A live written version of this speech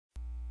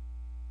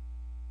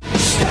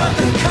Start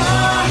the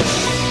car,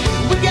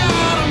 we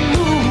gotta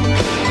move.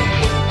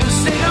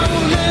 This ain't no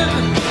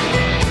living,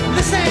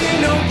 this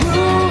ain't no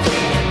groove.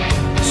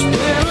 It's been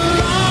a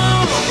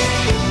long,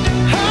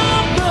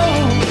 hard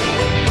road.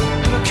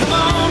 Come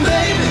on,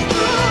 baby,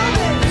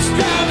 let's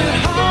drive it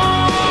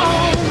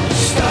home.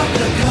 Start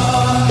the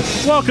car.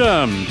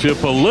 Welcome to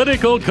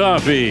Political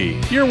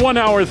Coffee, your 1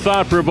 hour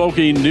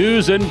thought-provoking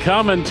news and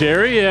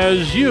commentary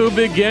as you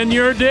begin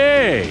your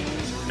day.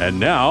 And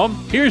now,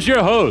 here's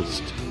your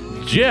host,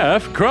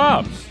 Jeff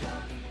Kropp.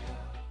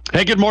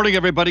 Hey, good morning,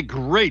 everybody.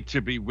 Great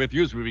to be with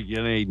you as we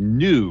begin a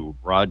new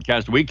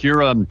broadcast week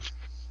here on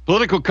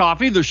Political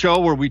Coffee, the show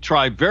where we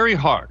try very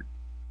hard,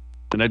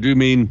 and I do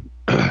mean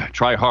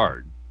try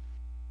hard,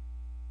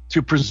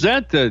 to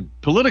present the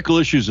political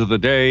issues of the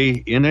day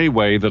in a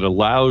way that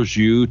allows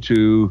you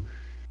to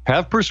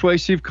have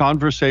persuasive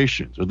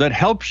conversations, or that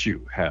helps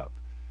you have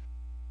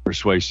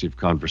persuasive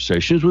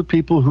conversations with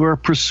people who are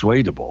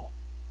persuadable.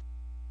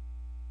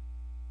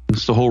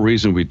 That's the whole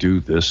reason we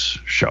do this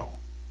show.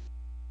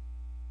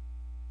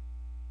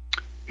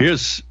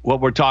 Here's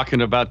what we're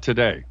talking about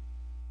today.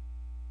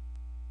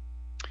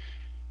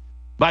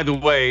 By the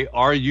way,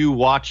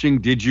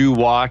 did you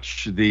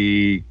watch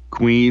the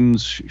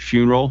Queen's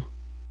funeral?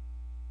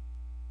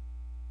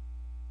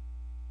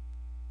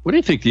 What do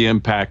you think the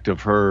impact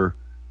of her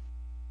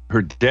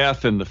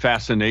death and the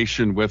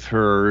fascination with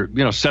her,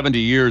 70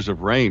 years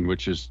of reign,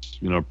 which is,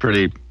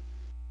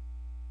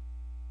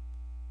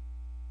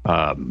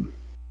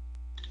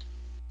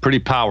 pretty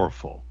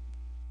powerful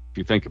if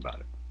you think about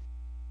it.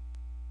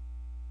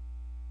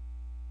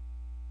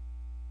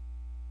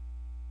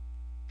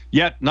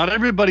 Yet not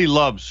everybody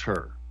loves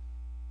her.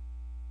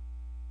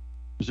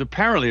 There's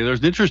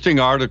an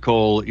interesting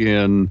article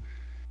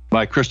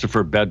by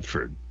Christopher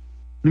Bedford,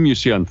 whom you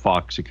see on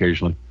Fox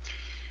occasionally,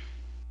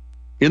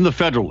 in the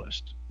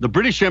Federalist. The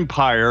British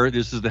Empire,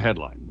 this is the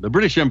headline, the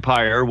British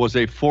Empire was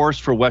a force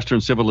for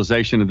Western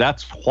civilization, and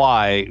that's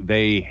why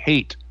they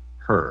hate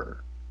her,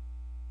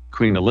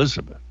 Queen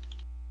Elizabeth.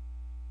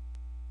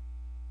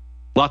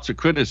 Lots of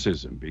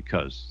criticism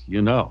because,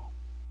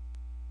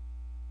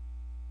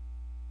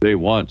 they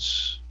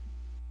once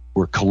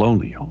were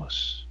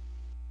colonialists.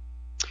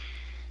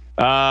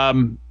 But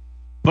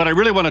I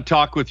really want to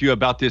talk with you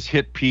about this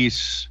hit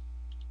piece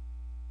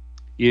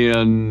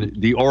in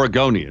the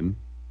Oregonian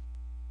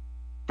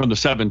from the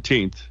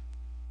 17th.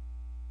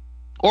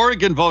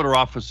 Oregon voter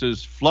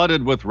offices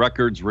flooded with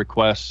records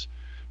requests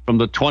from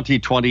the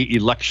 2020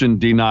 election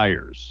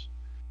deniers.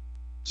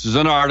 This is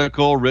an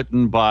article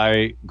written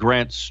by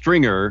Grant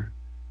Stringer,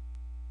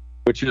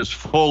 which is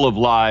full of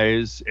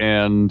lies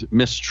and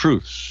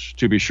mistruths,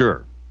 to be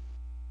sure.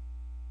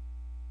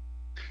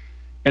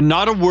 And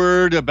not a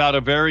word about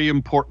a very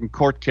important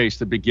court case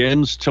that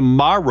begins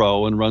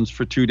tomorrow and runs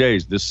for 2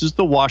 days. This is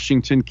the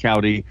Washington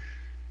County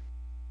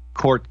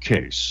court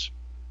case.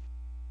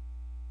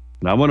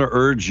 And I want to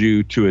urge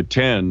you to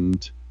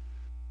attend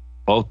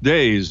both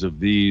days of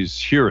these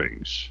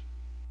hearings,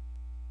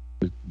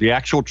 the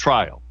actual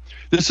trial.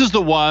 This is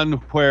the one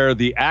where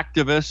the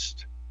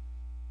activist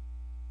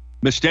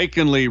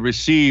mistakenly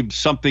received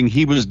something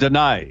he was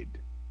denied.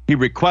 He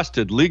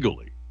requested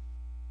legally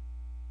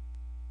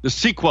the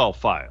sequel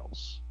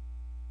files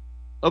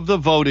of the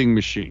voting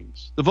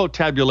machines, the vote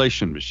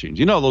tabulation machines.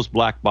 Those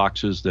black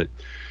boxes that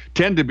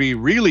tend to be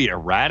really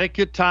erratic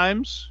at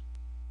times?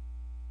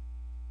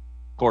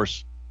 Of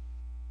course,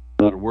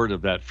 not a word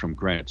of that from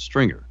Grant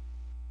Stringer,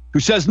 who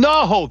says,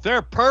 no,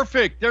 they're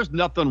perfect. There's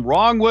nothing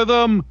wrong with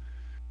them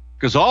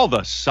because all the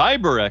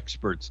cyber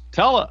experts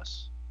tell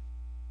us.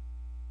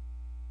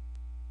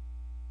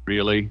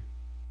 Really?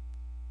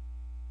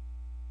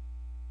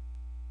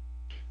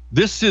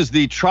 This is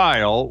the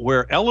trial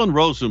where Ellen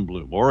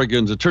Rosenblum,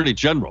 Oregon's Attorney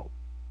General,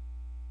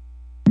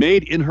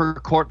 made in her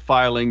court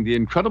filing the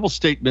incredible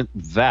statement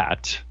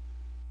that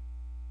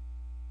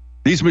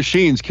these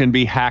machines can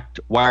be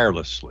hacked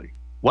wirelessly.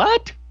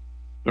 What?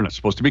 They're not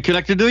supposed to be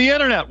connected to the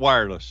internet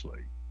wirelessly.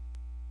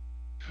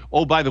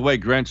 Oh, by the way,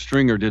 Grant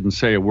Stringer didn't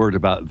say a word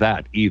about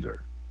that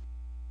either.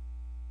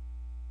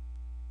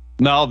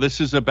 No, this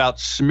is about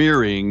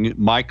smearing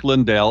Mike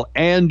Lindell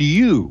and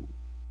you.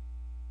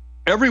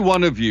 Every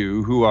one of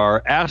you who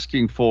are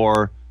asking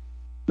for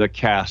the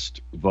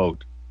cast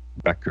vote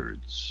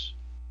records.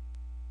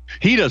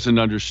 He doesn't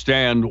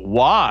understand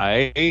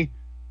why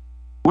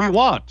we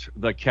want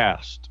the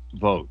cast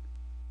vote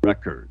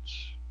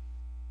records.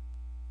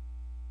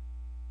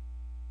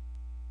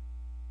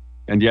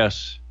 And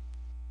yes,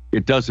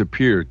 it does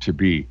appear to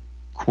be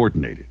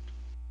coordinated.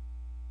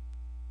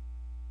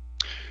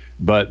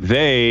 But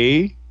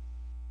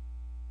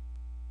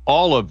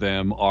all of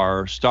them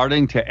are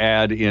starting to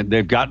add in.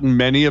 They've gotten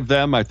many of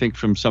them, I think,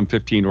 from some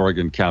 15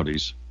 Oregon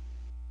counties,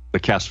 the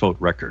cast vote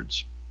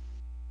records.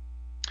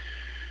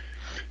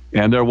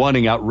 And they're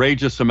wanting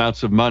outrageous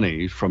amounts of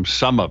money from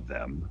some of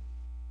them.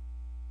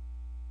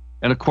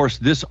 And of course,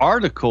 this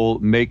article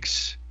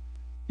makes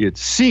it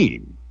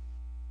seem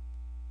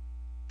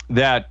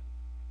that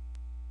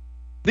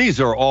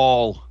these are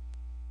all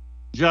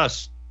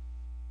just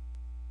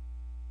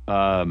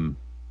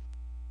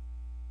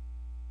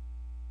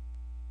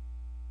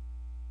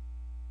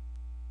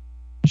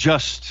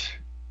just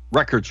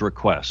records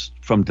requests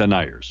from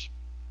deniers.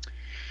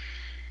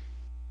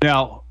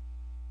 Now,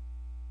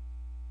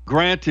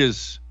 Grant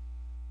is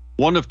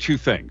one of two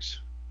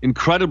things: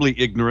 incredibly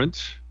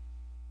ignorant,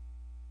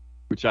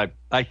 which I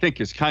think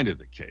is kind of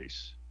the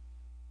case,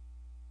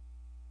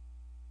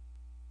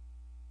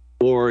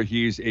 or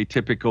he's a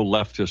typical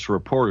leftist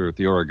reporter at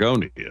the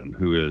Oregonian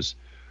who is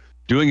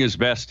doing his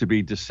best to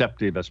be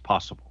deceptive as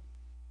possible.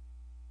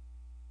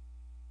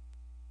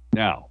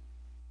 Now,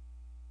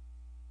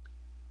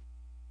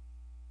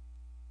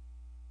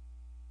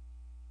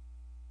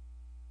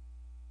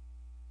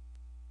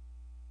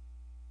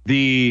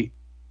 the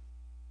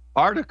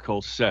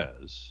article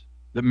says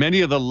that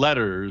many of the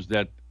letters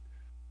that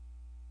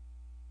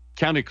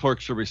county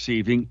clerks are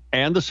receiving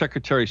and the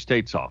Secretary of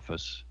State's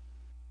office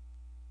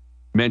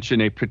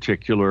mention a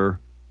particular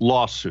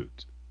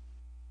lawsuit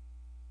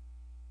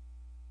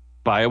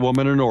by a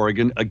woman in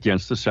Oregon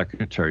against the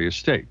Secretary of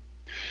State,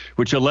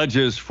 which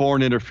alleges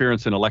foreign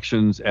interference in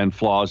elections and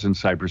flaws in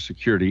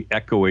cybersecurity,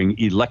 echoing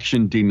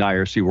election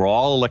deniers. See, we're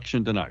all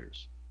election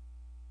deniers.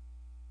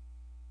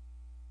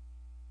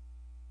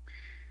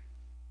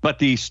 But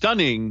the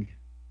stunning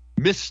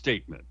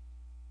misstatement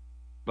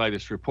by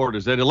this report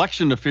is that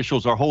election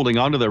officials are holding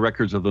onto their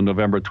records of the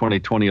November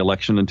 2020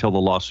 election until the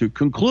lawsuit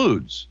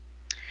concludes.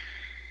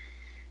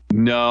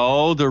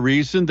 No, the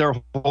reason they're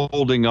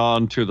holding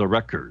on to the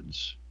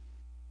records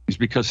is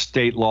because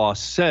state law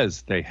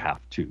says they have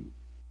to,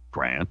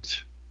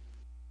 Grant.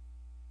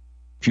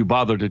 If you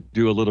bother to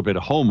do a little bit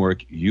of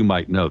homework, you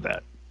might know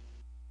that.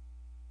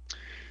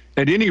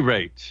 At any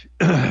rate,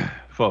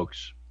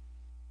 folks,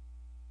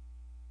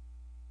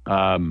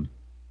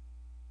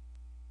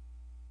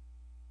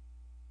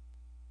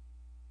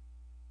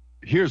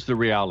 here's the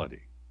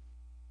reality.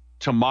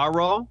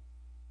 Tomorrow,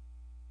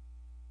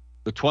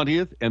 the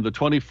 20th and the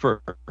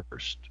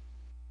 21st,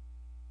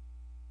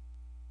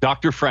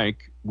 Dr.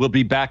 Frank will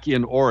be back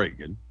in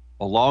Oregon,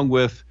 along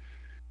with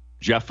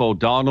Jeff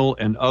O'Donnell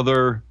and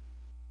other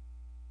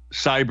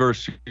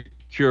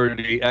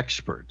cybersecurity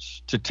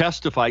experts, to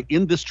testify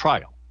in this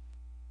trial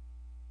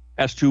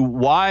as to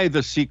why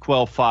the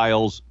sequel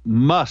files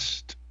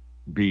must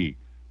be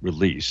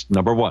released,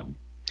 number one.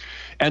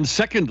 And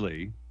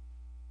secondly,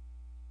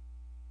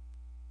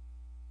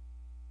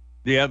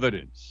 the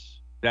evidence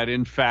that,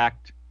 in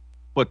fact,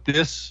 what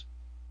this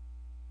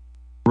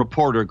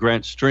reporter,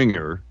 Grant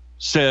Stringer,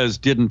 says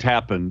didn't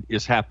happen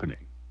is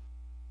happening.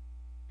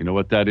 You know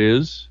what that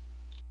is?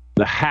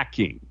 The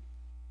hacking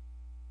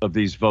of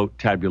these vote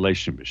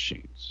tabulation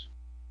machines.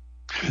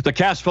 The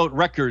cast vote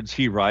records,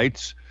 he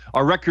writes,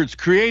 are records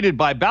created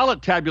by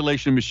ballot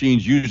tabulation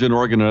machines used in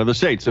Oregon and other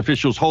states.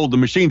 Officials hold the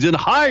machines in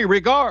high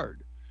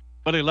regard,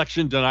 but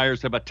election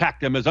deniers have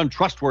attacked them as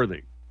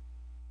untrustworthy.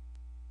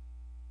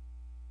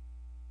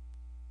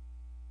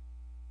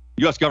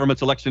 U.S.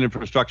 government's Election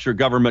Infrastructure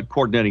Government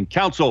Coordinating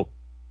Council,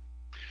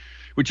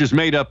 which is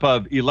made up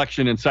of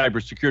election and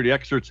cybersecurity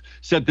experts,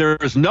 said there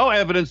is no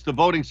evidence the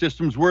voting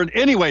systems were in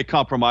any way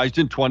compromised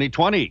in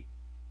 2020.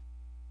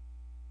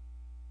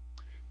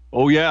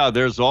 Oh, yeah,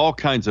 there's all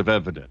kinds of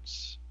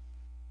evidence.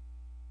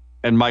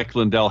 And Mike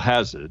Lindell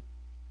has it,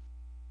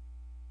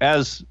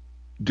 as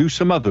do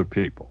some other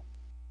people,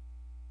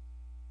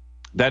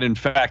 that in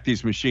fact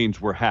these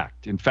machines were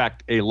hacked. In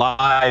fact, a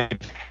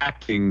live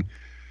hacking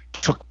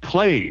took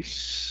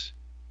place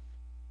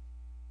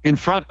in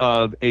front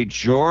of a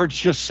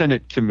Georgia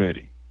Senate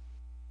committee.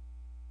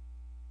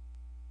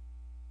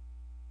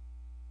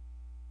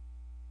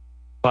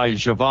 By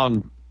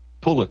Javon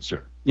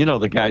Pulitzer, you know,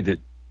 the guy that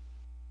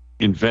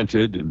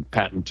invented and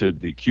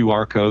patented the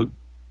QR code.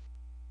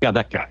 Yeah,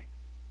 that guy,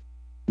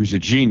 who's a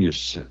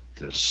genius at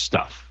this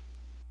stuff.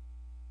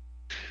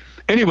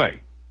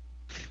 Anyway,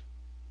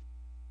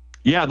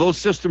 yeah, those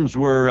systems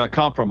were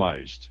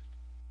compromised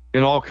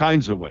in all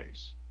kinds of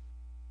ways.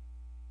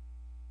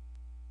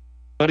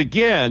 But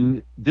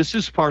again, this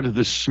is part of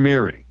the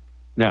smearing.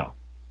 Now,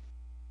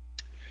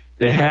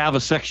 they have a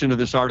section of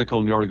this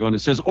article in the Oregon that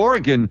says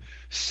Oregon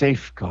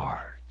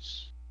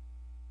safeguards.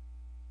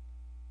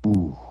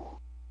 Ooh,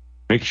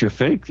 makes you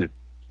think that,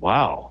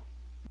 wow,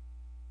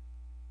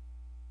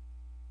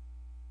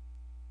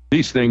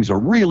 these things are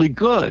really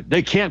good.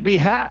 They can't be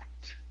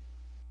hacked.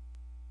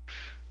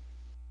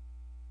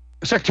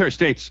 The Secretary of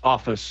State's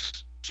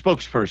office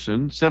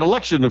spokesperson said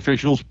election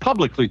officials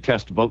publicly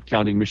test vote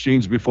counting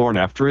machines before and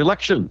after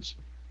elections.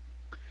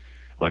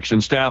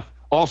 Election staff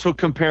also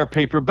compare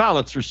paper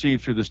ballots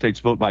received through the state's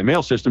vote by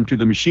mail system to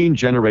the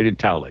machine-generated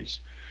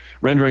tallies,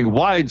 rendering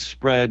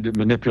widespread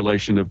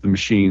manipulation of the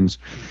machines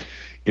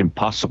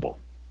impossible.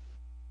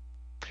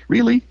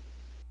 Really?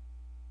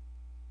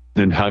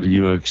 Then how do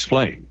you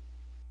explain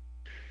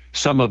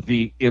some of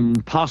the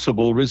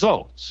impossible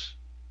results?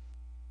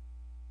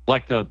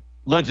 Like the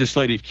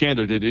legislative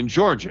candidate in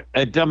Georgia,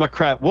 a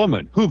Democrat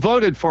woman who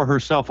voted for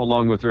herself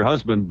along with her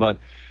husband, but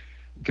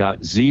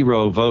got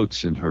 0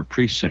 votes in her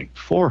precinct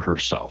for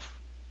herself.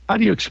 How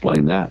do you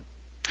explain that?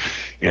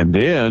 And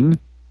then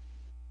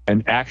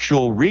an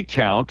actual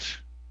recount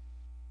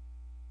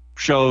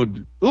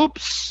showed,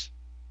 oops,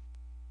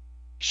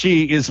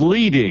 she is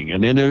leading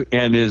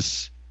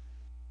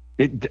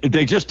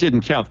they just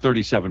didn't count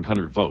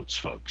 3,700 votes,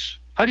 folks.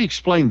 How do you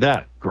explain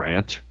that,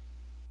 Grant?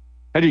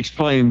 How do you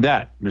explain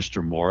that,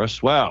 Mr.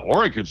 Morris? Well,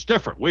 Oregon's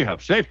different. We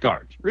have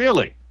safeguards.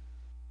 Really?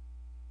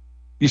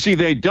 You see,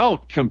 they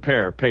don't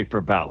compare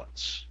paper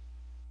ballots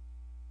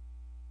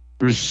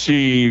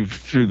received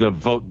through the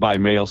vote by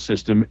mail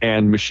system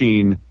and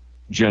machine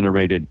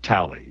generated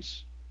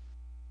tallies.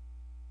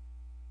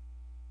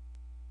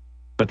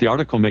 But the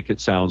article makes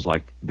it sound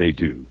like they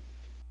do.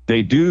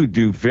 They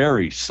do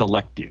very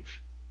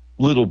selective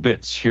little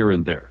bits here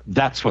and there.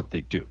 That's what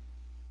they do.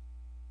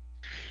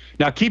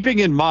 Now, keeping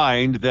in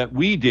mind that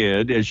we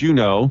did, as you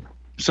know,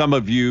 some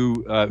of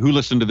you who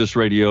listen to this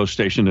radio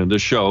station and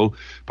this show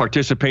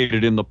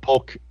participated in the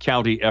Polk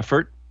County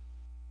effort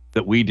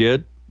that we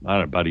did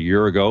about a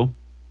year ago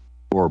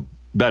or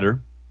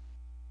better.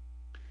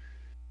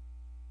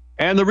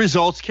 And the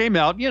results came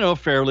out,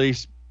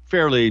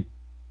 fairly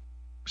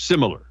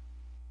similar.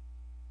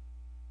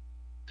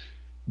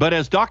 But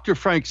as Dr.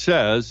 Frank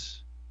says,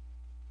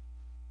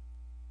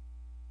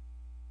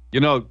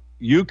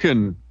 you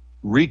can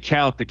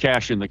recount the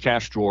cash in the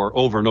cash drawer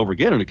over and over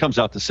again, and it comes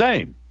out the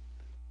same.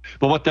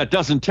 But what that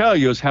doesn't tell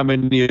you is how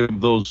many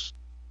of those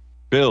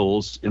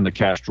bills in the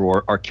cash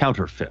drawer are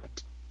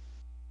counterfeit.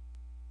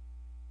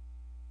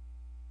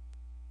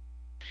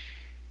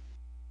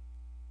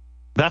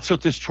 That's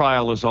what this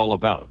trial is all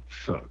about,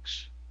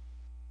 folks,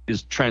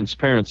 is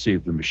transparency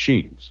of the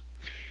machines.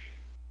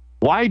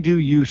 Why do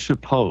you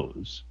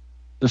suppose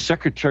the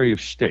Secretary of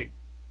State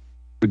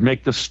would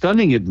make the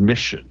stunning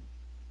admission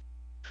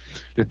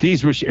that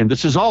these machines, and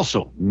this is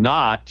also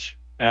not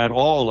at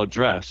all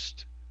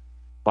addressed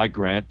by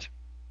Grant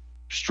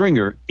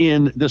Stringer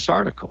in this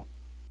article.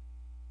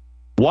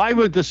 Why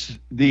would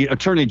the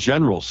Attorney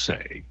General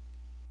say,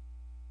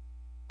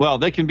 well,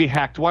 they can be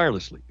hacked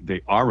wirelessly?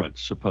 They aren't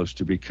supposed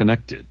to be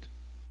connected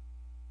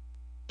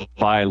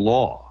by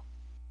law,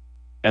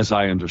 as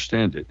I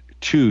understand it,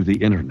 to the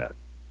internet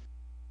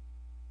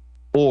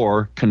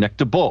or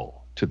connectable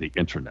to the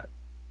internet.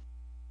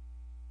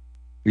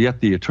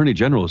 Yet the Attorney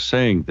General is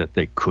saying that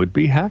they could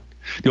be hacked.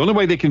 The only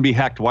way they can be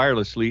hacked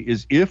wirelessly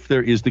is if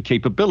there is the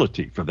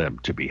capability for them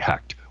to be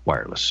hacked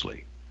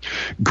wirelessly.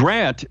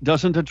 Grant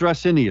doesn't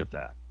address any of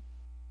that.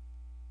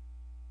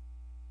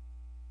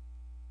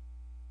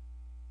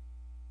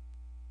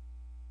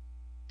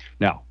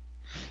 Now,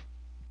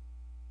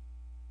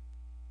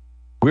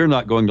 we're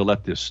not going to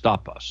let this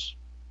stop us,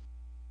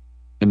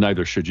 and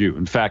neither should you.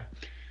 In fact,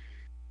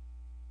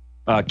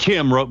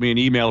 Kim wrote me an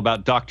email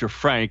about Dr.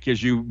 Frank.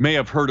 As you may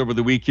have heard over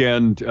the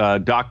weekend,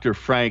 Dr.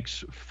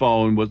 Frank's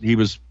phone, he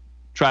was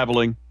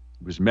traveling,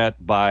 was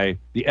met by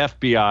the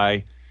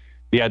FBI.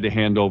 He had to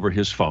hand over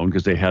his phone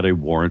because they had a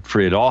warrant for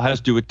it. It all has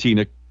to do with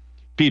Tina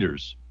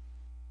Peters,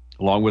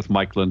 along with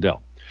Mike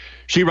Lindell.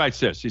 She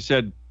writes this.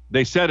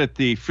 They said at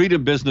the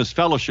Freedom Business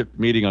Fellowship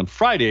meeting on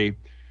Friday,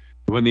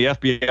 when the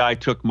FBI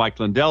took Mike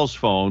Lindell's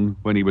phone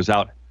when he was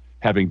out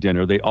having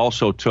dinner, they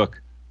also took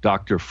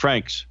Dr.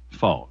 Frank's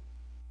phone.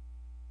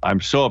 I'm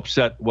so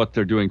upset what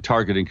they're doing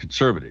targeting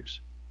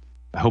conservatives.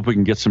 I hope we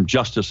can get some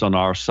justice on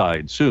our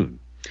side soon.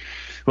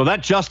 Well,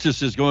 that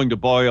justice is going to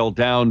boil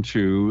down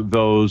to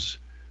those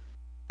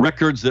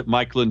records that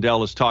Mike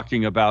Lindell is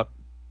talking about,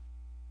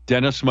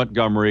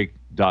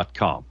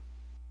 DennisMontgomery.com.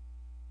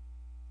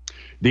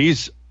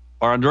 These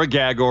are under a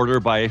gag order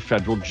by a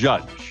federal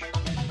judge.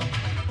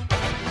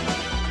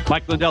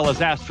 Mike Lindell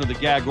has asked for the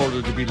gag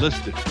order to be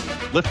lifted.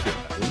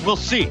 We'll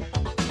see.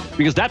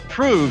 Because that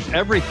proves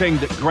everything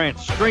that Grant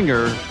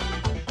Stringer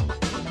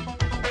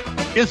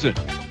isn't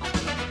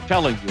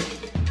telling you,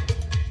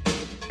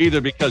 either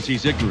because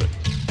he's ignorant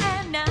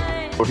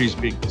or he's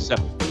being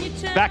deceptive.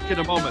 Back in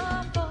a moment.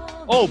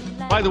 Oh,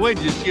 by the way,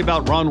 did you see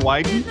about Ron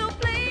Wyden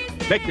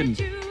making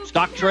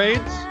stock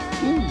trades?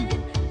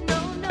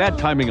 Bad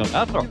timing on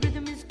that, though.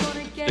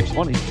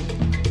 620.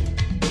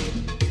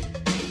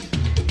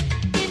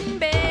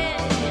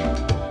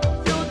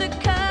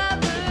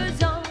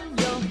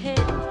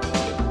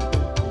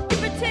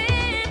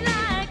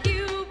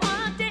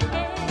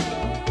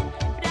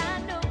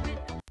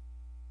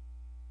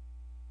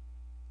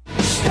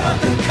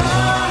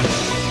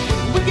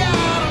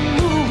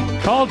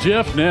 Call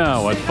Jeff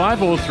now at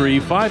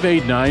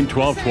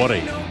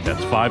 503-589-1220.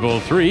 That's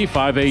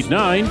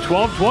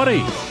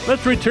 503-589-1220.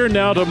 Let's return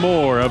now to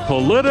more of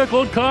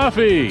Political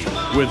Coffee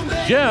with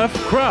Jeff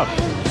Krupp.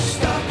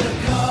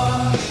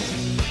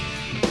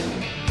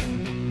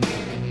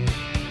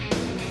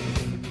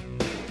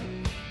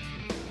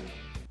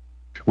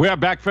 We are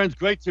back, friends.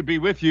 Great to be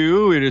with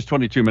you. It is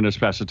 22 minutes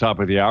past the top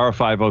of the hour.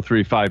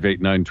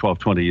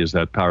 503-589-1220 is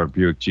that Power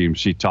Buick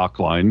GMC talk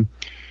line.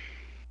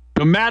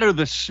 No matter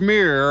the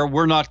smear,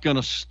 we're not going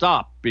to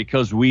stop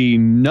because we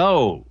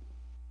know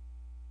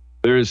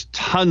there is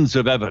tons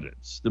of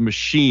evidence. The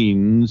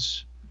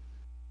machines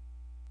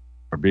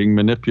are being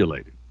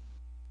manipulated.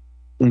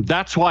 And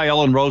that's why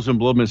Ellen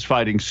Rosenblum is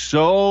fighting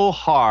so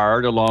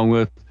hard, along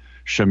with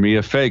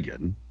Shamia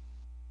Fagan,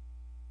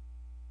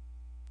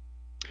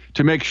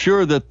 to make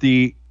sure that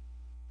the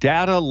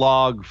data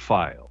log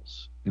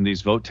files in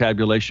these vote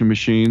tabulation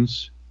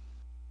machines,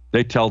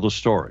 they tell the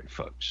story,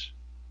 folks.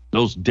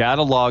 Those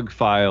data log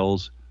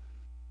files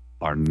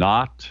are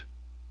not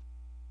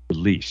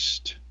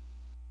released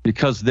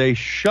because they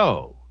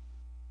show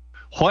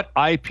what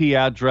IP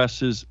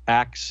addresses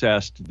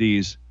accessed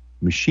these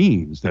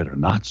machines that are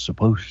not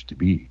supposed to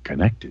be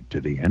connected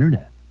to the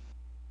internet.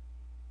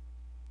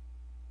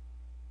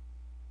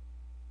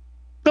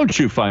 Don't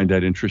you find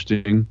that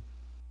interesting?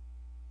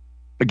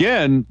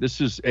 Again,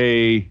 this is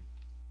a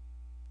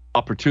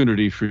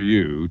opportunity for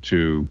you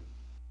to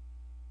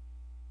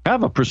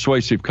have a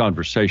persuasive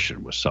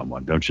conversation with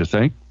someone, don't you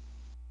think?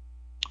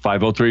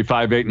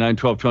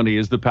 503-589-1220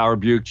 is the Power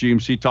Buick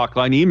GMC talk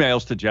line.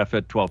 Emails to Jeff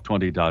at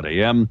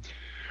 1220.am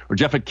or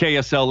Jeff at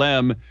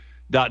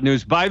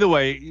KSLM.news. By the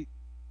way,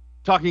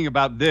 talking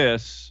about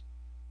this,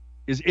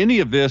 is any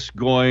of this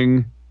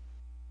going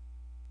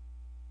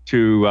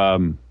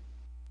to...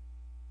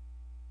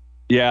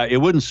 yeah, it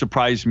wouldn't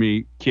surprise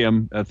me,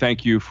 Kim.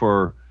 Thank you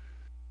for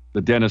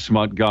the Dennis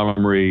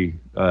Montgomery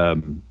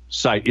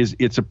site.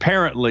 It's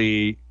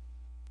apparently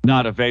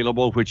not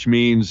available, which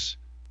means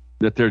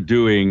that they're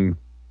doing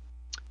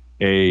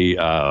a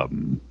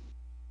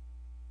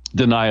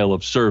denial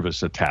of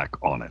service attack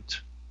on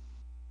it.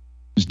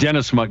 It's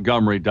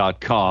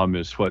DennisMontgomery.com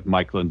is what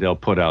Mike Lindell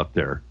put out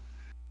there.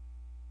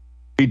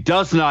 He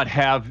does not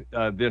have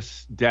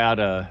this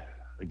data.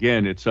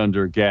 Again, it's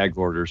under gag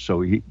order,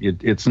 so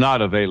it's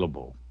not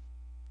available.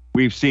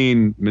 We've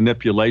seen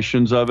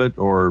manipulations of it,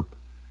 or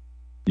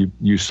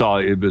you saw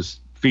it was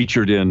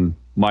featured in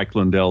Mike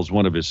Lindell's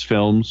one of his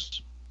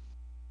films.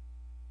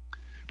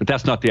 But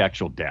that's not the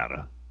actual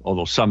data,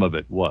 although some of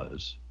it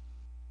was.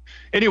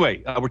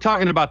 Anyway, we're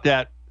talking about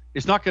that.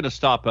 It's not going to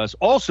stop us.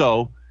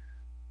 Also,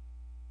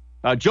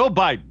 Joe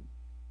Biden,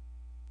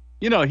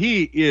 you know,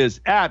 he is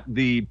at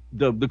the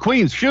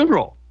Queen's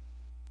funeral.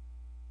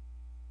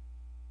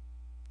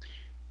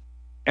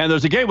 And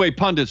there's a Gateway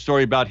Pundit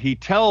story about he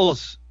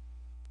tells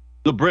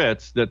the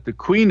Brits that the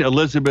Queen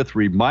Elizabeth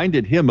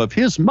reminded him of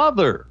his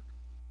mother.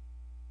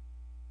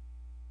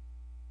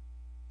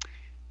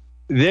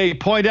 They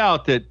point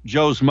out that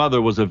Joe's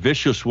mother was a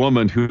vicious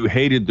woman who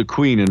hated the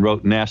Queen and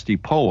wrote nasty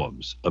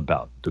poems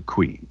about the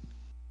Queen.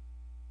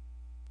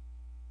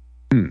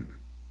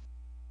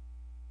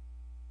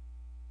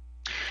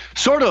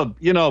 Sort of,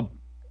 you know,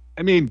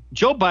 I mean,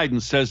 Joe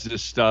Biden says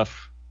this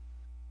stuff,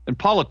 and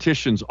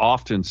politicians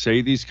often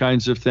say these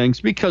kinds of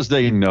things because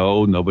they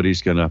know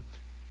nobody's going to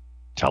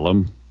tell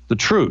them the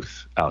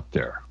truth out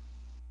there.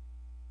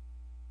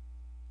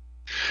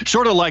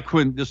 Sort of like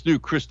when this new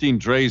Christine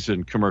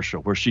Drazen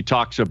commercial where she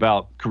talks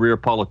about career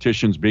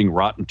politicians being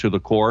rotten to the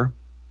core.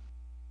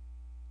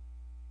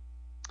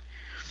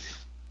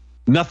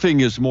 Nothing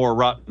is more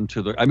rotten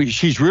to the... I mean,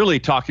 she's really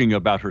talking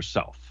about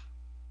herself.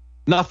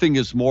 Nothing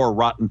is more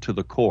rotten to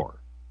the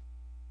core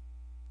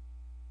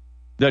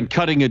than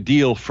cutting a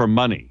deal for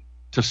money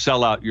to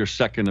sell out your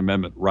Second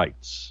Amendment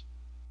rights,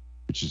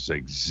 which is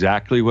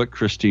exactly what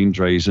Christine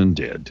Drazen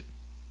did.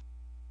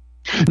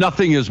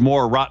 Nothing is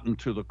more rotten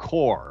to the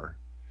core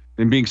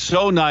than being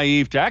so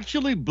naive to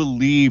actually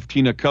believe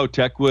Tina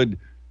Kotek would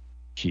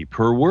keep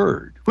her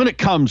word when it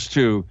comes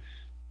to,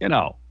 you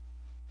know,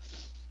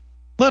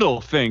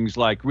 little things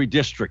like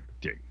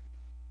redistricting.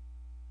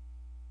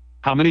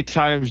 How many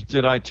times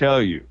did I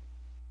tell you,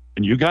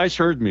 and you guys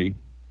heard me,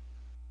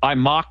 I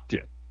mocked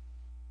it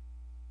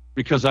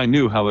because I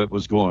knew how it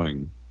was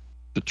going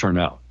to turn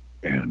out.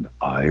 And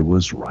I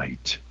was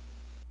right.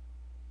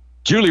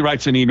 Julie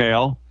writes an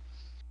email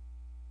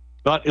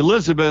about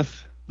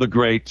Elizabeth the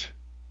Great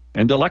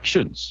and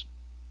elections.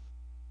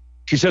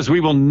 She says, we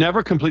will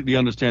never completely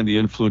understand the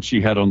influence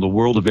she had on the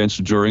world events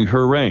during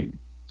her reign.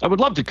 I would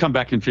love to come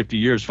back in 50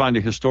 years, find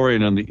a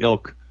historian on the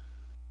ilk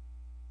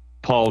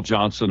Paul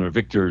Johnson or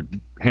Victor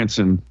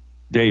Hanson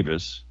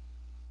Davis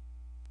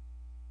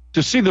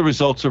to see the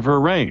results of her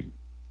reign.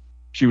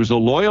 She was a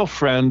loyal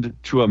friend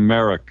to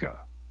America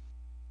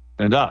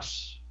and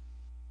us.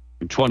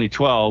 In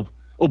 2012,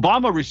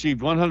 Obama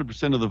received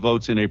 100% of the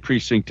votes in a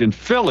precinct in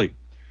Philly.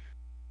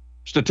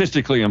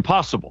 Statistically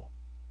impossible.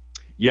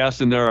 Yes,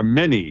 and there are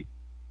many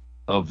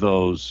of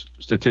those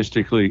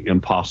statistically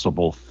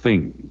impossible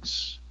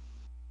things.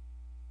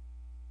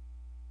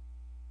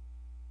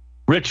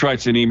 Rich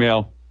writes an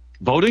email,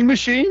 voting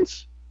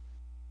machines?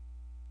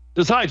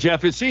 Says, hi,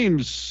 Jeff. It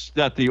seems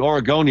that the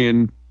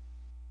Oregonian,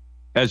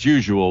 as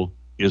usual,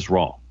 is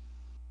wrong.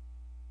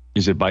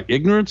 Is it by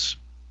ignorance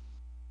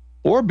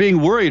or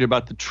being worried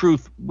about the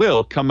truth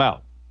will come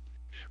out?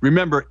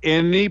 Remember,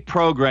 any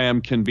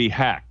program can be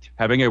hacked.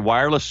 Having a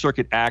wireless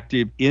circuit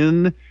active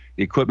in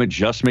the equipment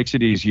just makes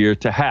it easier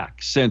to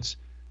hack, since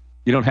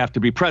you don't have to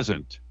be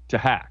present to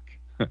hack.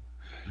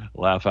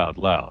 Laugh out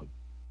loud.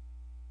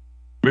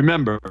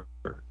 Remember,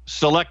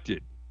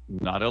 selected,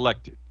 not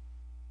elected.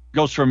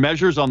 Goes for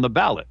measures on the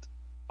ballot.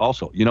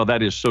 Also, you know,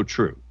 that is so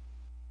true.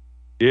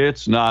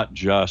 It's not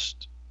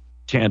just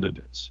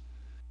candidates.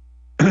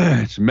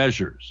 It's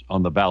measures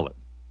on the ballot.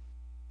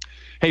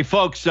 Hey,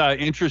 folks,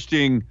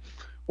 interesting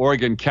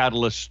Oregon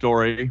catalyst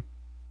story.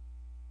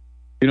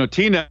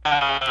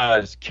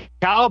 Tina's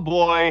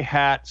cowboy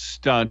hat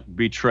stunt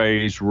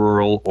betrays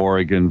rural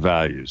Oregon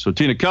values. So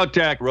Tina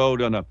Kotek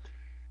rode on a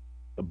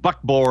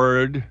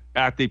buckboard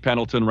at the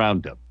Pendleton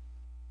Roundup.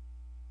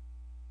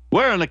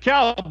 Wearing a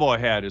cowboy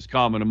hat is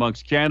common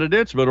amongst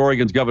candidates, but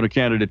Oregon's governor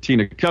candidate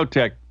Tina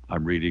Kotek,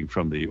 I'm reading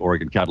from the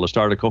Oregon Catalyst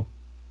article,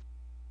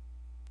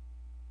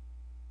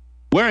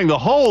 wearing the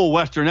whole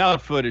Western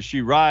outfit as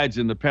she rides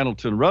in the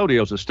Pendleton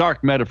Rodeo is a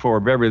stark metaphor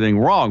of everything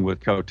wrong with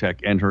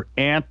Kotek and her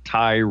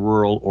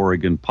anti-rural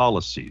Oregon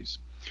policies.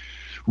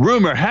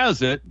 Rumor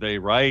has it, they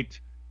write,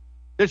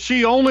 that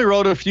she only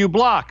rode a few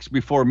blocks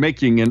before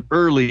making an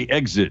early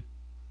exit.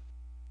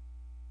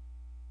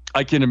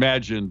 I can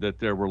imagine that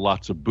there were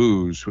lots of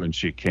boos when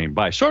she came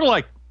by. Sort of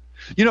like,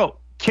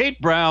 Kate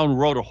Brown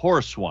rode a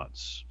horse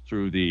once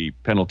through the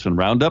Pendleton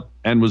Roundup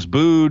and was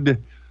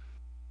booed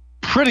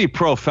pretty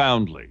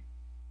profoundly.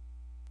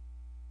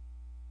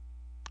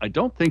 I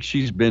don't think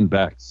she's been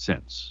back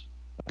since.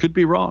 Could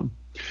be wrong.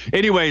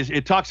 Anyways,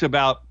 it talks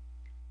about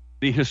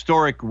the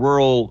historic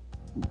rural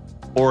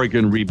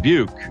Oregon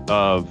rebuke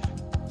of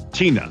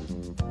Tina.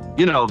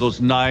 Those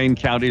 9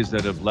 counties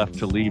that have left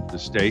to leave the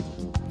state,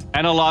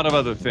 and a lot of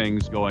other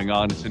things going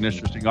on. It's an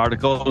interesting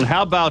article. And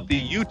how about the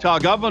Utah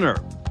governor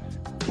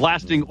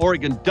blasting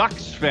Oregon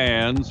Ducks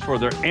fans for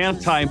their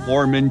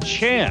anti-Mormon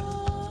chant?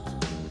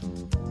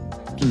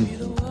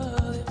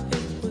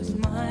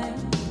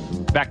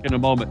 Back in a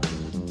moment.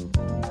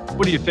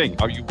 What do you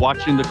think? Are you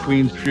watching the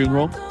Queen's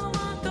funeral?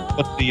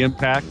 What's the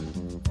impact?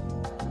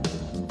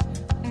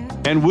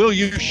 And will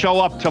you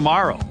show up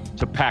tomorrow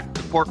to pack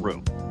the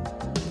courtroom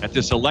at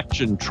this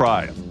election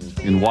trial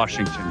in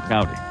Washington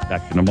County?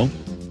 Back in a moment.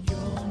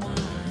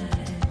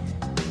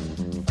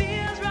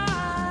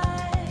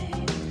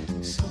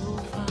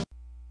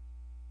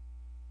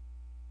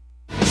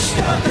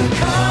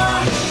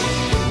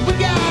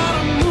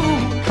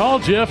 Call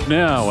Jeff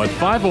now at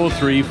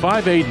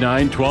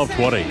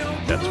 503-589-1220.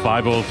 That's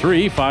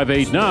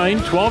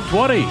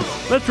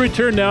 503-589-1220. Let's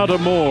return now to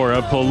more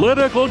of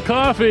Political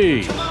Coffee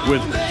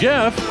with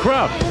Jeff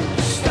Krupp.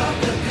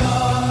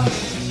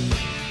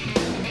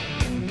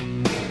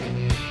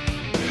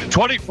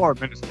 24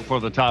 minutes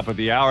before the top of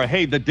the hour.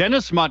 Hey, the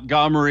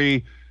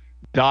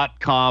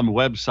DennisMontgomery.com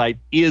website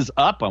is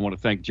up. I want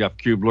to thank Jeff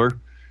Kubler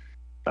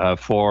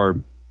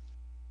for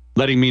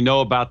letting me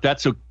know about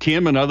that. So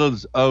Kim and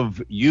others of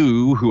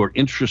you who are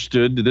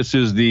interested, this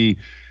is the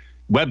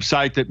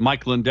website that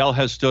Mike Lindell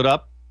has stood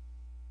up,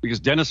 because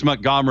Dennis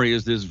Montgomery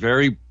is this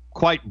very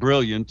quite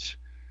brilliant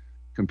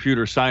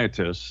computer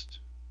scientist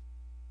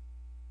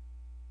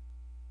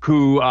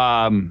who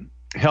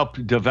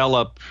helped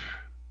develop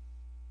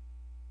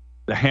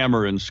the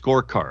hammer and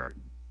scorecard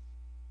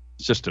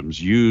systems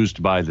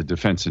used by the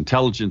Defense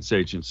Intelligence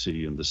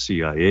Agency and the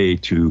CIA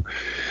to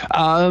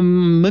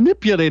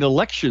manipulate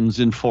elections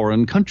in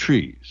foreign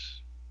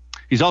countries.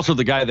 He's also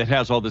the guy that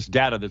has all this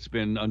data that's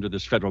been under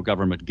this federal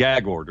government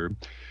gag order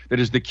that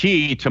is the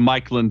key to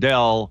Mike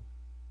Lindell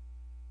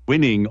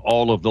winning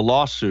all of the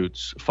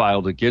lawsuits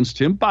filed against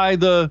him by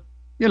the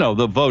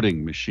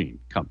voting machine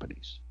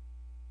companies,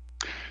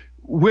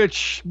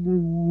 which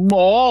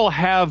all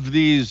have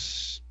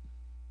these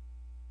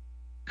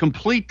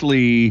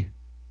completely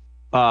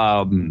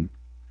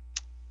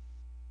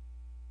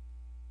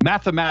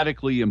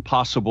mathematically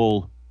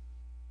impossible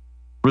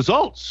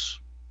results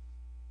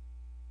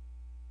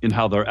in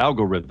how their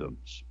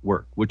algorithms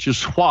work, which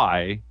is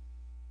why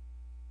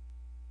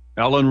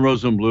Ellen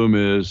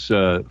Rosenblum is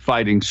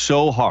fighting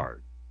so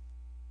hard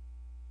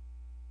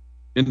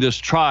in this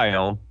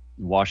trial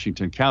in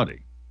Washington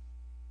County,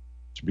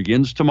 which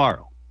begins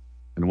tomorrow.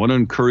 And I want to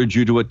encourage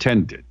you to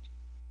attend it.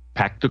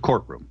 Pack the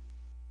courtroom.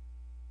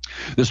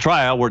 This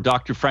trial, where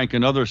Dr. Frank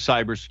and other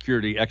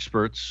cybersecurity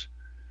experts,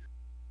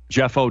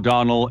 Jeff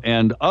O'Donnell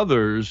and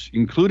others,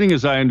 including,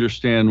 as I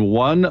understand,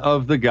 one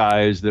of the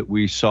guys that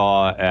we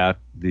saw at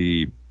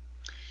the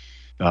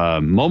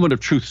Moment of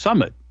Truth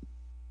Summit,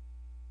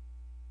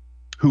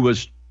 who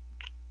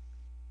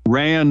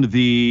ran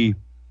the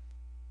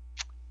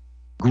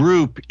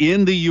group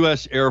in the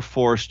U.S. Air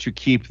Force to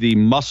keep the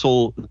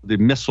missile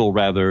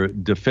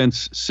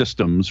defense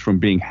systems from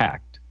being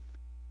hacked.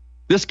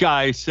 This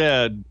guy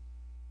said,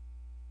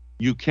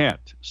 you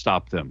can't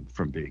stop them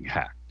from being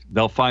hacked.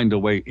 They'll find a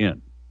way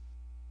in.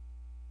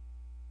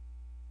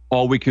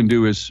 All we can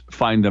do is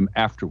find them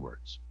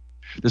afterwards.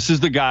 This is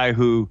the guy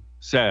who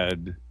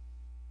said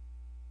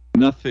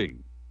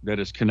nothing that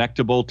is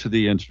connectable to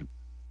the internet,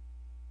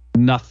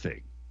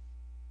 nothing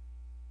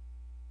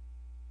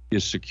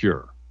is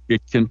secure.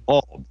 It can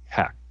all be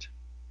hacked.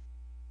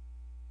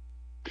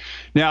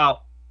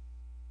 Now,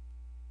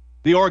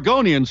 the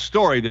Oregonian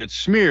story that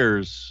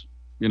smears,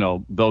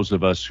 those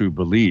of us who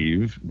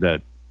believe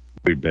that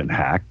we've been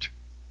hacked,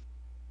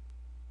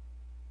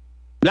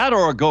 that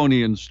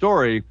Oregonian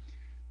story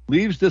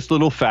leaves this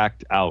little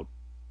fact out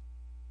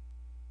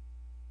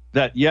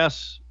that,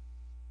 yes,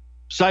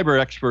 cyber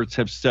experts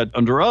have said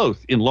under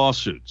oath in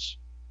lawsuits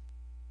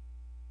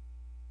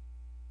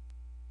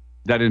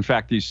that, in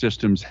fact, these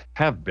systems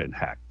have been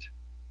hacked,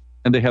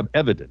 and they have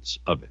evidence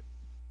of it.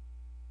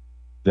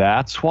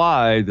 That's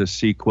why the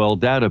SQL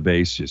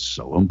database is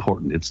so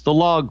important. It's the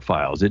log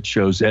files. It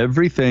shows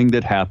everything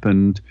that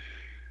happened,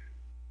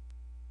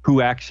 who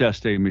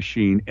accessed a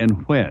machine,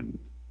 and when.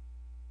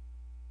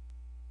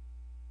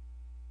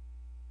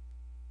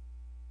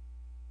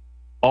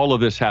 All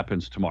of this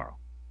happens tomorrow.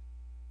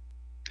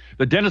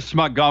 The Dennis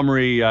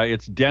Montgomery,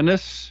 it's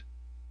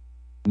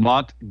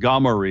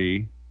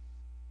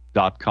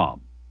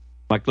DennisMontgomery.com.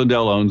 Mike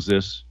Lindell owns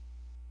this.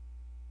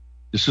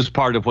 This is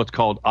part of what's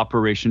called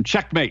Operation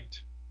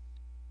Checkmate.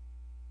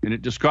 And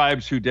it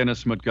describes who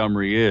Dennis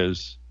Montgomery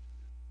is.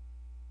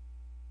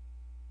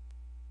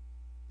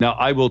 Now,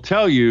 I will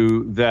tell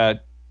you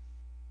that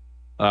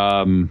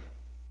some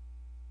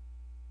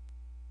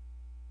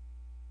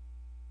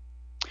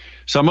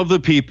of the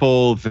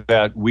people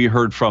that we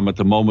heard from at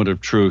the Moment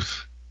of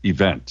Truth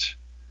event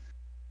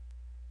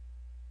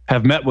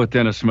have met with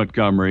Dennis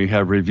Montgomery,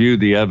 have reviewed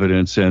the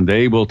evidence, and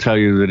they will tell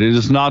you that it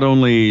is not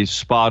only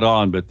spot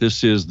on, but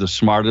this is the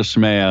smartest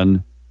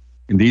man,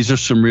 and these are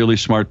some really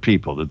smart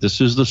people, that this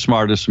is the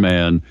smartest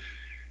man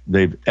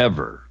they've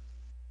ever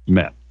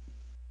met.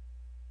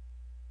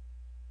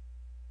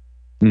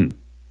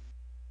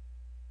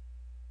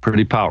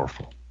 Pretty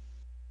powerful.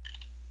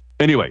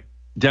 Anyway,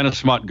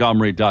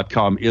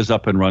 DennisMontgomery.com is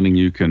up and running.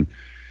 You can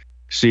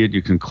see it.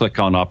 You can click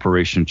on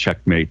Operation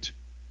Checkmate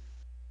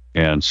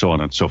and so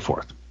on and so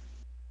forth.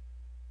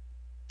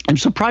 I'm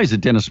surprised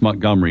that Dennis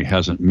Montgomery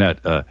hasn't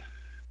had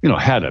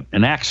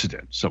an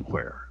accident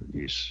somewhere.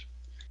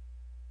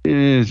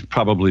 It's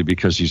probably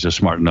because he's a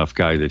smart enough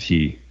guy that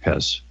he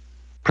has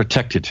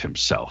protected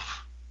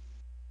himself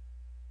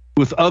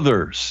with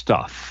other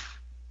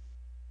stuff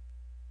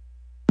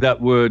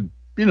that would,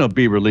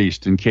 be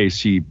released in case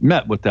he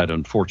met with that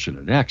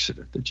unfortunate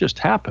accident that just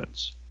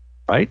happens,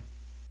 right?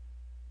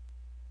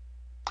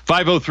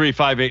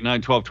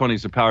 503-589-1220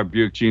 is the Power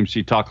Buick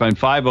GMC talk line.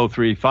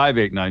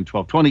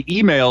 503-589-1220.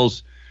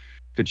 Emails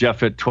to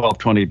Jeff at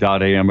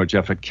 1220.am or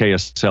Jeff at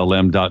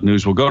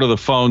KSLM.news. We'll go to the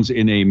phones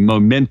in a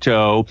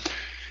memento.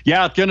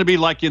 Yeah, it's going to be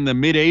like in the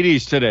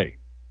mid-80s today.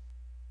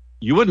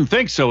 You wouldn't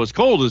think so, as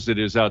cold as it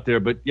is out there,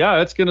 but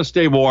yeah, it's going to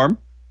stay warm.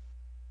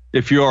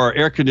 If your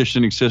air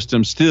conditioning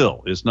system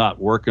still is not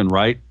working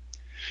right,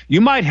 you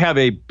might have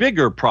a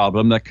bigger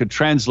problem that could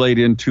translate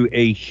into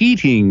a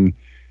heating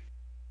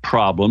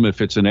problem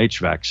if it's an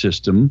HVAC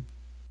system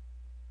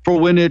for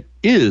when it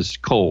is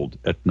cold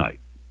at night.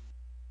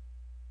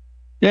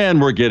 And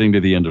we're getting to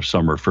the end of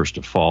summer, first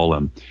of fall.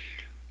 And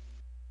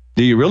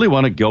do you really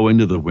want to go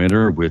into the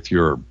winter with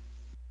your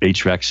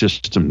HVAC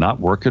system not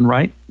working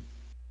right?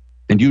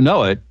 And you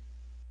know it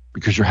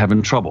because you're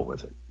having trouble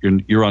with it.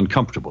 You're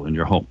uncomfortable in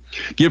your home.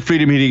 Give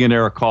Freedom Heating and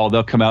Air a call.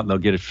 They'll come out and they'll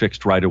get it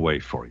fixed right away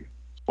for you.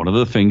 One of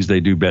the things they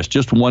do best,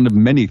 just one of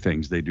many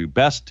things they do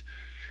best.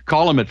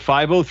 Call them at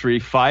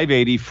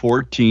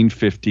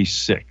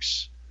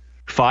 503-580-1456.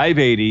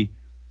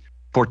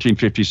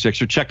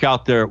 580-1456, or check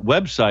out their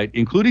website,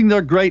 including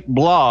their great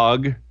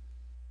blog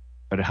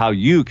at how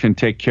you can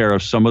take care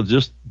of some of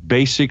just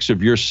basics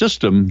of your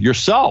system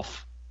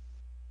yourself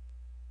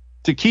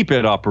to keep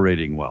it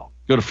operating well.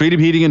 Go to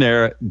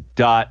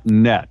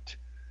freedomheatingandair.net.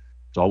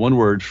 It's all one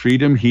word,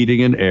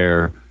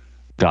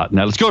 freedomheatingandair.net.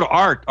 Let's go to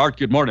Art. Art,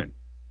 good morning.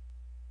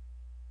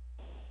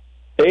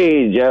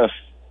 Hey, Jeff.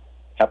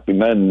 Happy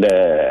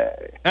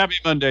Monday. Happy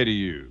Monday to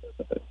you.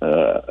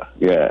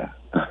 Yeah.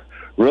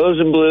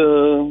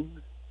 Rosenblum,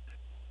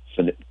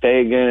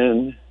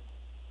 Fagan,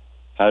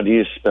 how do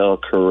you spell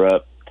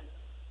corrupt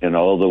in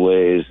all the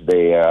ways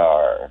they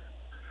are?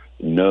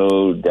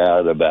 No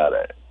doubt about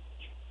it.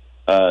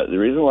 The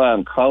reason why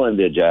I'm calling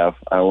you, Jeff,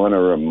 I want to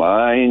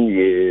remind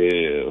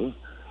you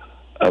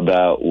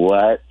about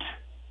what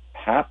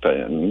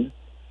happened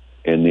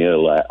in the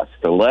last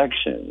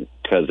election,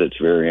 because it's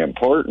very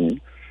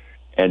important,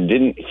 and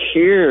didn't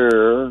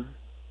hear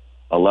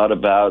a lot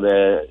about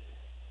it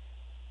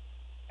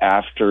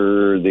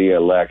after the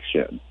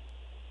election.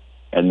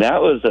 And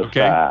that was a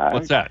fact.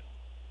 What's that?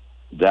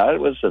 That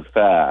was the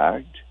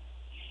fact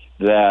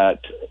that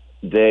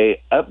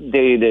they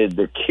updated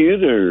the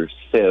computer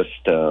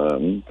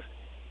system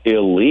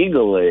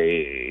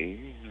illegally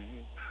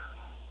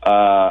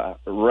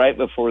right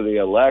before the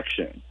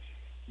election.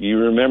 You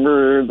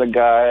remember the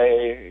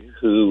guy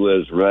who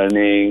was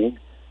running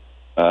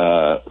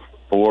for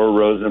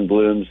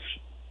Rosenblum's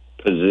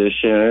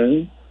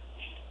position,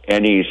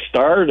 and he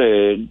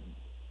started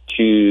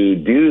to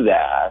do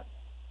that,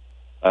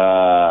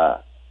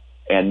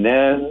 and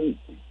then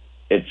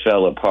it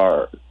fell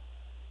apart.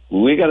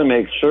 We got to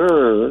make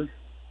sure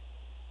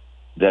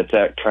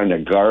that kind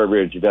of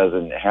garbage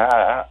doesn't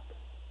happen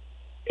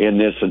in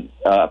this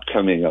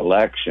upcoming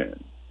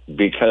election,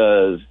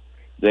 because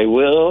they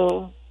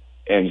will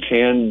and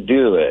can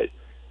do it.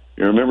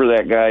 You remember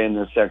that guy in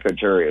the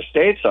Secretary of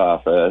State's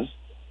office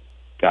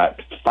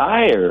got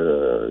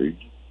fired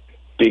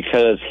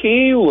because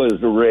he was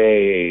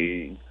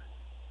raising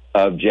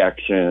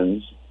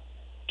objections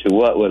to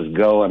what was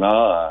going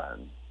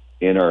on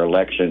in our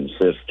election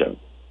system.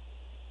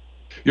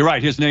 You're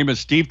right. His name is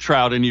Steve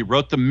Trout, and he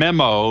wrote the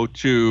memo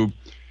to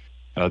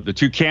the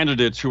two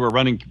candidates who were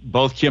running,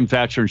 both Kim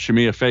Thatcher and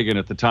Shamia Fagan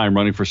at the time,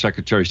 running for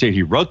Secretary of State.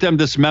 He wrote them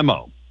this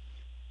memo,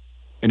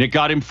 and it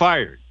got him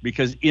fired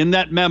because in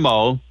that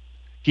memo,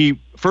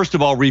 he, first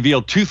of all,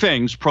 revealed two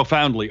things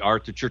profoundly,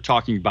 Art, that you're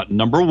talking about.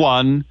 Number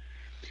one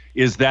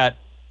is that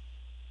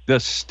the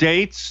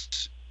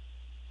state's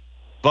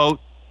vote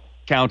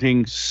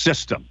counting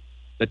system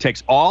that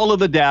takes all of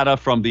the data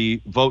from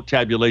the vote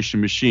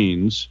tabulation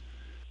machines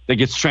that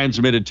gets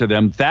transmitted to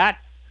them, that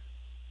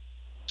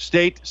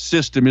state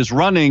system is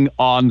running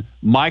on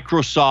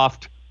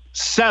Microsoft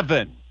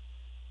 7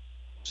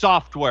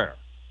 software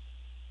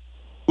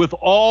with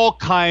all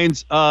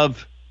kinds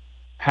of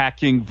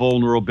hacking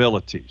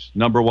vulnerabilities,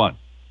 number one.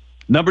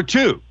 Number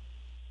two,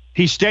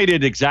 he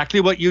stated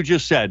exactly what you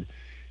just said.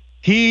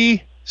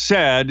 He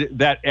said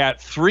that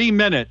at 3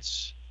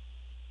 minutes,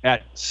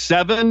 at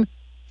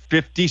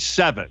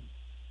 7:57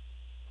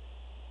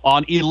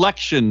 on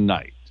election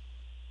night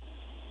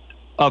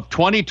of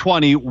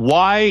 2020,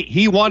 why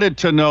he wanted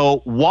to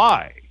know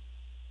why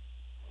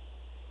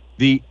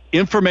the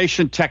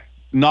information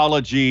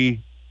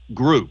technology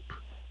group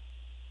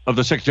of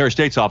the Secretary of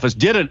State's office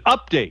did an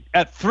update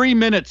at 3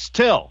 minutes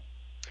till,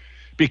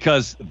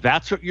 because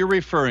that's what you're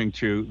referring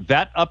to.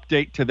 That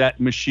update to that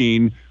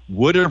machine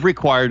would have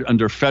required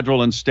under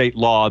federal and state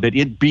law that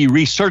it be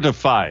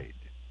recertified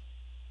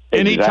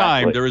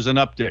anytime there is an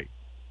update.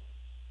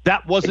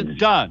 That wasn't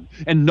done,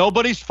 and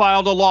nobody's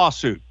filed a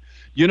lawsuit.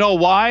 You know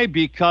why?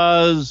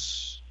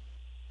 Because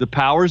the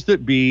powers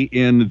that be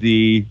in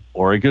the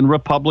Oregon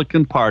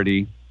Republican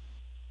Party,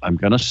 I'm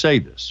going to say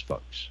this,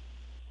 folks,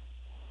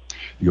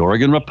 the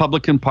Oregon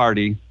Republican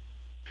Party,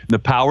 the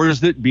powers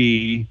that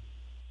be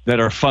that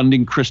are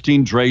funding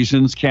Christine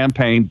Drazen's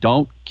campaign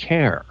don't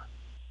care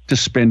to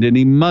spend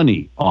any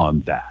money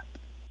on that.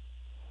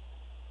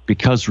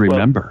 Because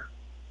remember,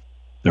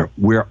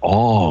 we're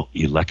all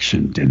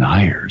election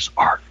deniers,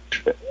 Art.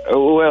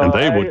 Well, and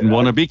they wouldn't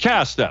want to be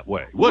cast that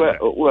way, would they?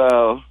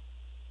 Well,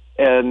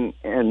 and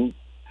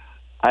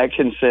I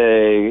can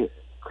say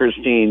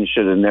Christine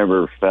should have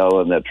never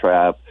fell in the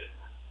trap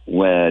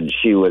when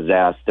she was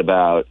asked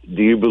about,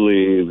 do you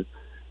believe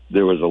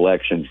there was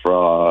election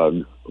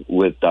fraud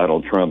with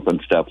Donald Trump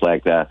and stuff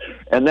like that?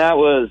 And that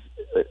was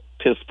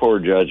piss poor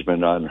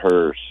judgment on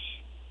her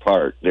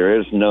part. There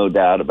is no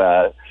doubt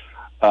about it.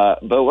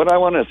 But what I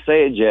want to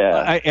say,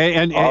 Jeff,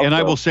 and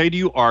I will say to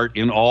you, Art,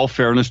 in all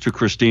fairness to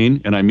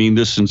Christine, and I mean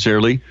this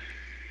sincerely,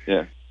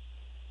 yeah,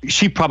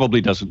 she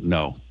probably doesn't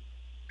know.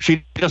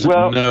 She doesn't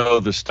know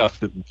the stuff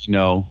that we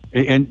know,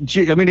 and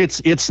I mean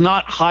it's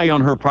not high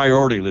on her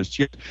priority list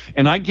yet.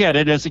 And I get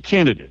it as a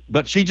candidate,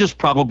 but she just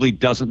probably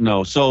doesn't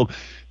know. So,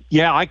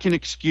 yeah, I can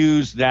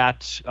excuse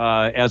that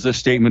as a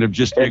statement of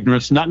just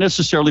ignorance, not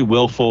necessarily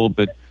willful,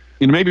 but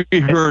maybe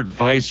her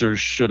advisors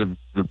should have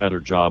done a better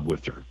job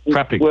with her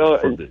prepping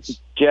for this.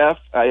 Jeff,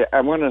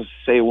 I want to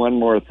say one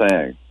more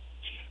thing.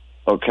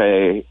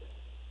 Okay,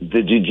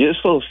 the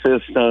judicial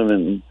system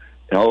in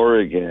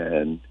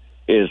Oregon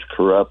is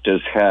corrupt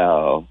as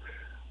hell.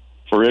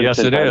 For instance,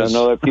 yes, it is. I don't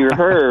know if you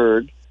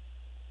heard,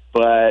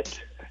 but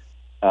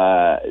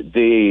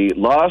the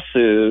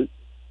lawsuit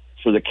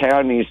for the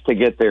counties to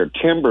get their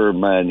timber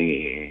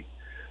money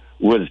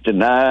was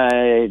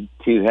denied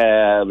to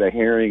have a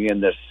hearing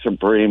in the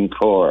Supreme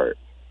Court.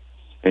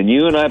 And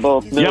you and I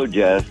both know,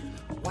 Jeff,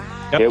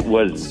 it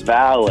was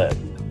valid.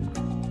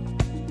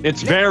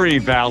 It's very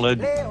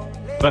valid,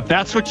 but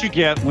that's what you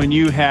get when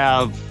you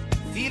have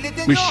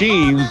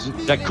machines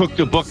that cook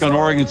the book on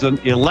Oregon's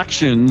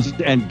elections,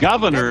 and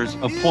governors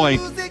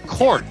appoint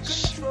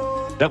courts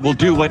that will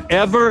do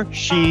whatever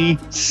she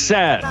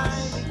says.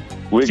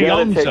 We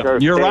got to take our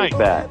state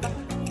back.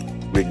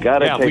 We got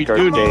to take our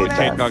state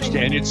back.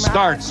 And it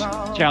starts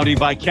county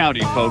by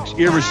county, folks,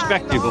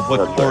 irrespective of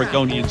what the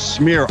Oregonian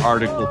smear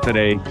article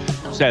today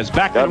says.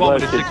 Back in a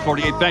moment at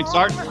 6:48. Thanks,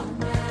 Art.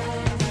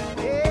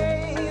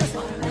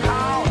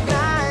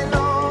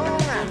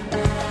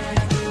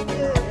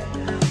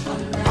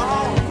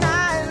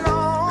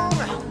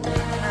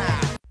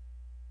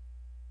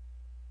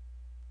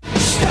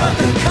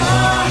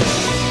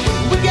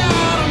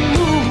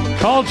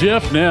 Call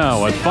Jeff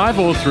now at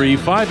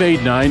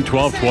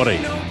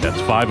 503-589-1220. That's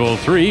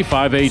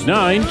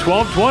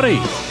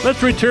 503-589-1220.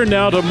 Let's return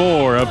now to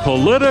more of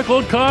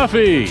Political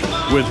Coffee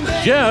with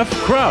Jeff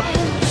Krupp.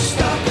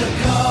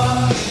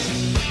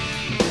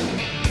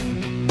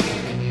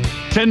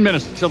 10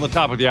 minutes till the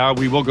top of the hour.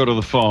 We will go to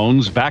the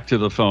phones, back to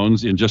the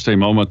phones in just a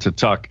moment to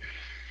talk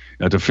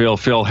to Phil.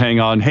 Phil, hang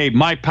on. Hey,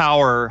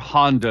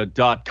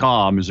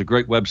 mypowerhonda.com is a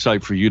great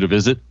website for you to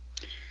visit.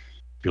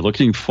 If you're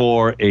looking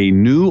for a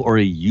new or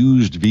a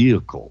used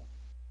vehicle,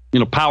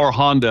 Power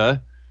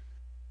Honda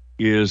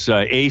is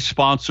a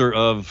sponsor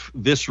of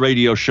this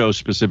radio show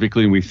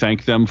specifically, and we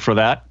thank them for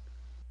that.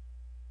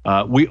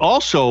 We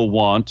also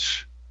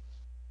want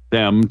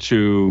them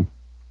to,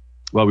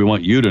 we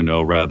want you to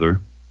know, rather,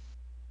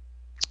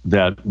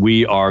 that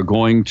we are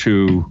going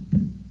to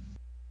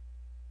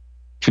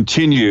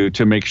continue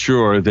to make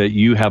sure that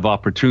you have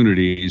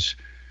opportunities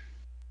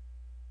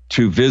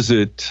to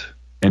visit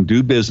and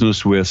do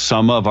business with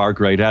some of our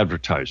great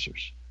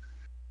advertisers.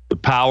 The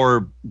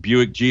Power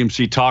Buick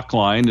GMC Talk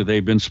Line,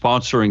 they've been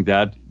sponsoring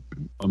that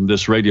on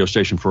this radio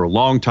station for a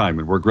long time,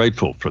 and we're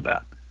grateful for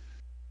that.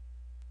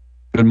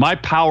 And My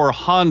Power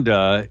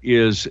Honda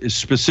is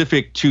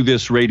specific to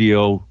this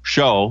radio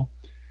show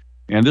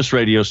and this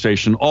radio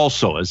station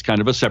also as kind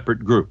of a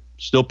separate group,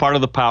 still part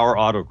of the Power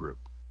Auto Group.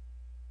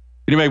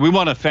 Anyway, we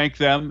want to thank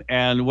them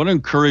and want to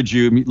encourage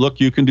you. Look,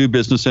 you can do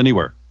business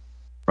anywhere,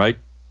 right?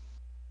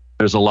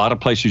 There's a lot of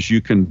places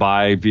you can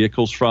buy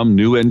vehicles from,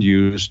 new and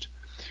used.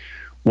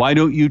 Why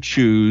don't you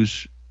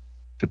choose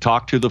to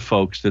talk to the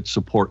folks that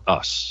support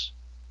us?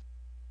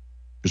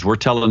 Because we're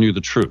telling you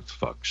the truth,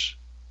 folks.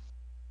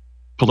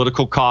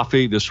 Political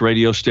Coffee, this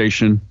radio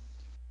station,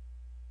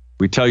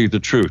 we tell you the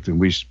truth, and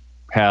we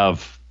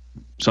have,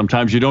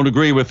 sometimes you don't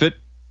agree with it.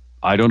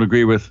 I don't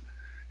agree with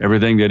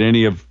everything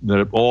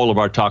that all of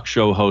our talk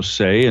show hosts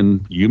say,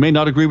 and you may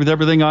not agree with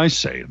everything I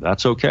say.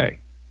 That's okay.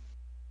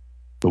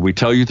 But we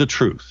tell you the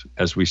truth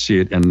as we see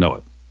it and know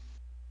it.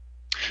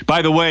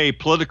 By the way,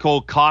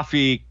 Political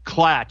Coffee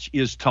Clatch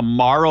is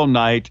tomorrow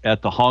night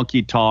at the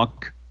Honky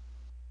Tonk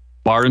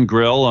Bar and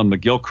Grill on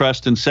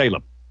McGillcrest in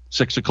Salem,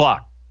 6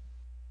 o'clock.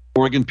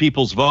 Oregon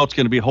People's Vote's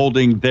going to be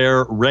holding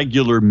their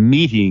regular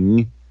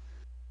meeting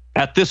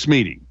at this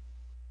meeting.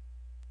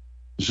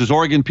 This is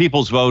Oregon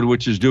People's Vote,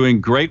 which is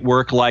doing great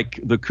work like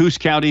the Coos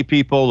County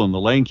people and the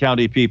Lane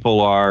County people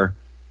are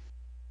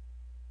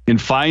in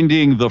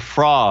finding the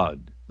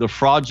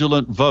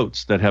fraudulent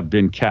votes that have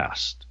been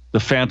cast, the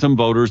phantom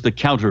voters, the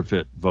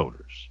counterfeit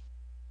voters,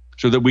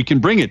 so that we can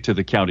bring it to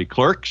the county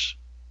clerks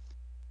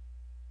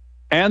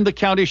and the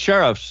county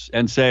sheriffs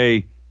and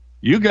say,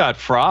 you got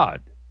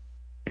fraud,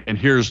 and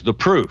here's the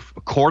proof,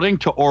 according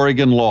to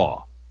Oregon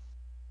law.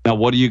 Now,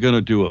 what are you going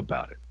to do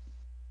about it?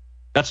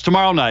 That's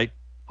tomorrow night,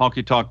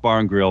 Honky Tonk Bar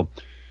and Grill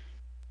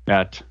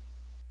at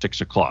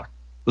 6 o'clock.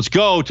 Let's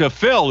go to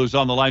Phil, who's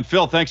on the line.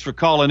 Phil, thanks for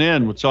calling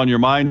in. What's on your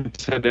mind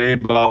today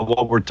about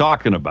what we're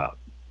talking about?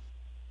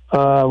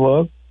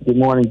 Well, good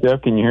morning,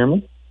 Jeff. Can you hear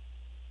me?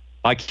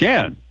 I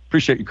can.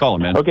 Appreciate you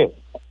calling, man. Okay.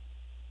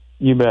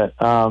 You bet.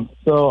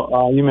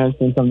 So you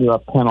mentioned something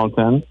about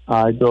Pendleton.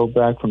 I drove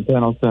back from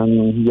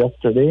Pendleton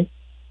yesterday.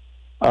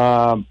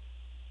 I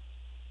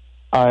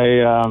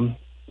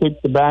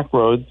took the back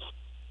roads.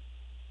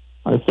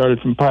 I started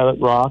from Pilot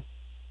Rock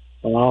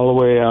and all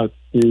the way out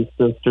to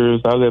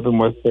Sisters. I live in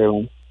West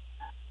Salem.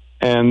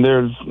 And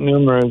there's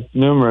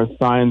numerous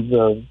signs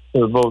of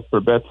the vote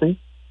for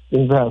Betsy.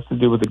 This has to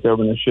do with the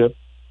governorship.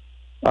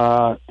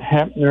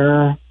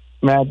 Hempner,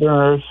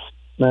 Madras,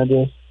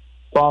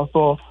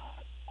 Fossil.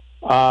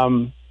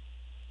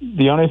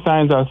 The only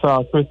signs I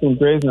saw, Christian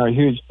Grazing, are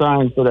huge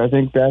signs, but I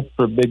think that's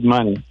for big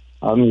money.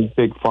 I mean,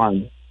 big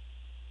farms.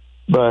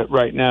 But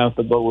right now, if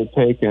the vote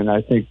were taken,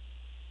 I think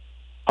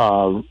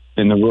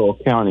in the rural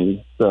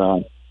counties,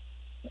 I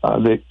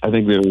think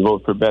they would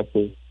vote for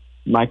Betsy.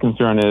 My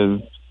concern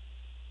is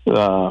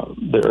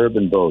the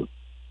urban vote.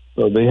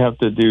 So they have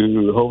to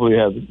hopefully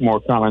have more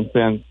common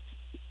sense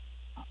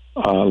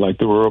like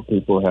the rural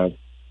people have.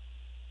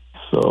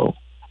 So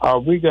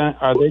are they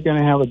going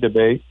to have a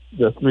debate,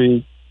 the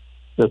three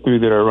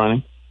that are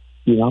running,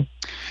 you know?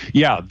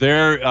 Yeah,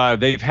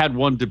 they've had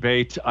one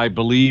debate. I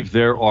believe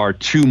there are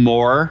two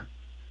more.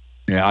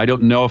 Yeah, I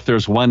don't know if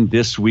there's one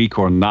this week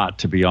or not,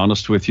 to be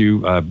honest with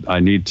you. I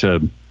need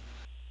to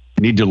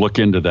look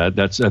into that.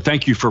 That's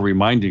thank you for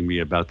reminding me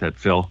about that,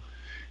 Phil.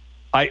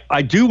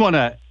 I do want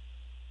to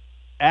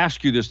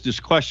ask you this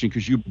question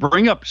because you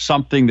bring up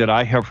something that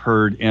I have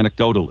heard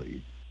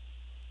anecdotally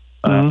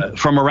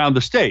from around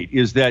the state,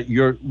 is that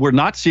we're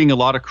not seeing a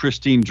lot of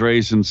Christine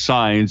Drazen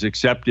signs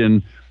except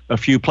in a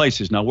few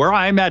places. Now, where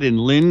I'm at in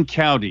Lynn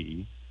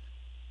County,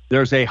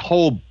 there's a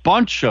whole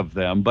bunch of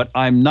them, but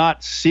I'm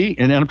not seeing,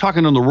 and I'm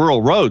talking on the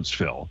rural roads,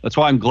 Phil. That's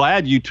why I'm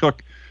glad you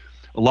took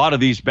a lot of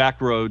these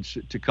back roads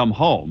to come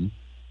home.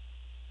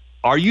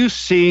 Are you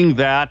seeing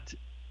that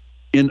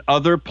in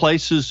other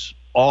places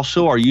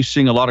also? Are you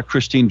seeing a lot of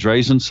Christine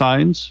Drazen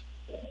signs?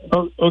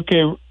 Oh,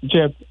 okay,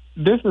 Jeff,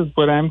 this is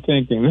what I'm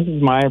thinking. This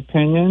is my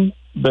opinion,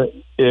 but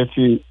if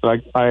you,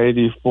 like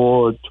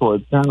I-84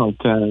 toward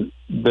Pendleton,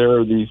 there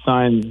are these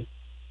signs.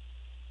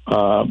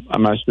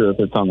 I'm not sure if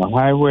it's on the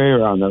highway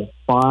or on the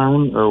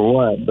farm or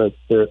what, but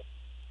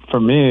for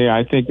me,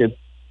 I think it's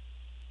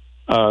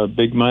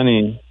big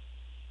money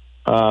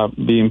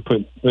putting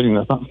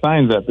the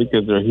signs up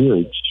because they're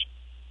huge.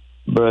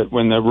 But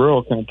when the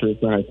rural countries,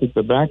 when I took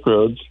the back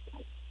roads,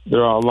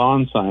 they're all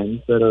lawn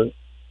signs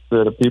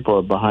that people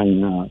are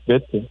behind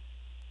Betsy.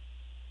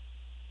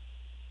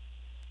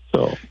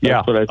 So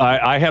yeah,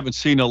 I haven't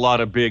seen a lot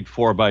of big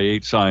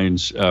 4x8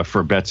 signs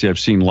for Betsy. I've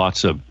seen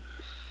lots of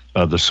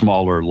the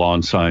smaller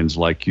lawn signs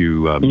like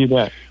you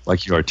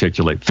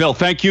articulate. Phil,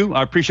 thank you.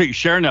 I appreciate you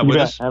sharing that with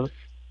us.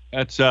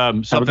 That's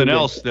something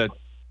else that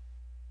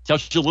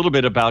tells you a little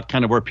bit about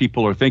kind of where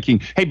people are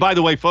thinking. Hey, by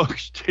the way,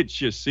 folks, did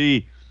you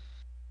see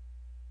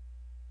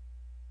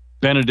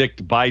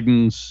Benedict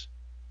Biden's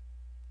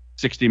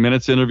 60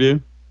 Minutes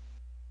interview?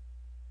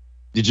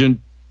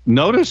 Did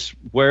notice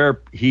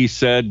where he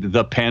said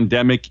the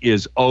pandemic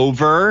is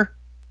over?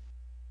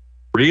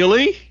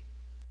 Really?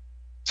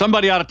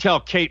 Somebody ought to tell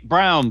Kate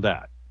Brown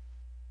that.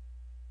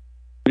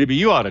 Maybe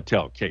you ought to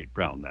tell Kate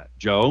Brown that,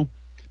 Joe.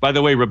 By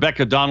the way,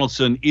 Rebecca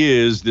Donaldson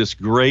is this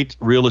great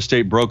real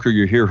estate broker.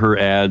 You hear her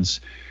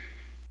ads.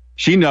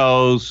 She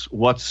knows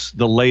what's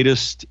the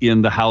latest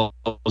in the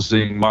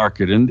housing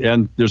market.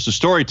 And there's a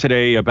story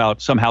today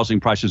about some housing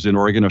prices in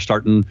Oregon are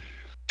starting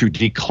to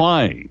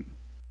decline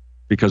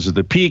because of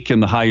the peak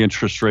and the high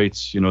interest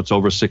rates. You know, it's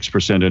over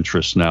 6%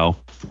 interest now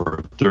for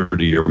a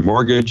 30-year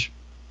mortgage.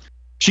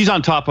 She's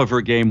on top of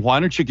her game. Why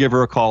don't you give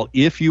her a call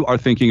if you are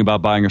thinking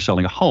about buying or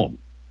selling a home?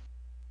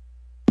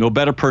 No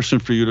better person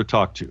for you to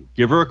talk to.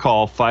 Give her a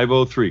call,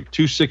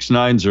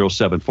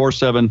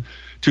 503-269-0747,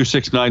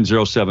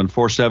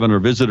 269-0747, or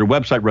visit her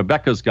website,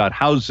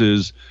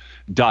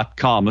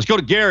 rebeccasgothouses.com. Let's go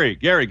to Gary.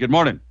 Gary, good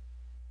morning.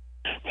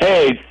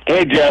 Hey,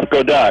 Jeff,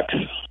 go Ducks.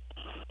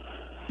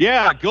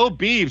 Yeah, go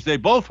Beavs. They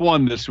both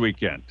won this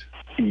weekend.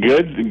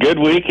 Good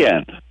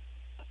weekend.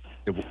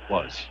 It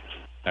was.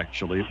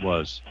 Actually, it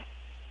was.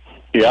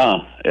 Yeah.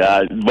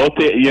 Both,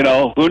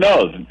 who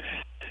knows?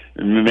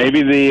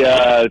 Maybe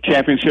the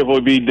championship will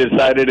be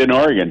decided in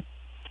Oregon.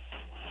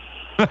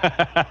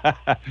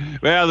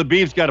 Well, the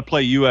Beavs got to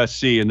play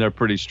USC, and they're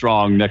pretty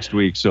strong next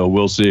week, so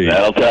we'll see.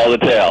 That'll tell the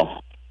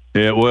tale.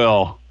 It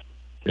will.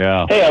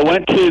 Yeah. Hey, I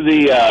went to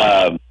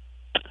the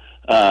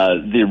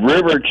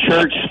River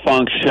Church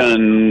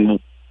function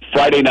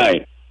Friday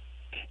night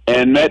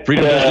and met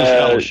Freedom Business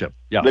Fellowship.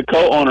 Yeah. The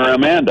co-owner,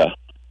 Amanda.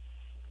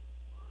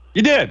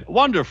 You did?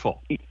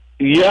 Wonderful.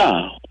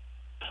 Yeah.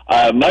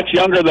 Much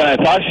younger than I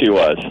thought she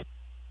was.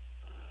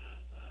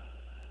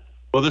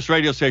 Well, this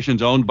radio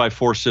station's owned by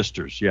four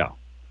sisters, yeah.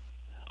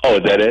 Oh,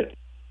 is that it?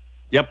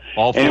 Yep,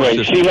 all four anyway,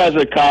 sisters. She has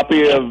a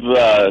copy of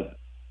the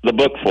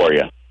book for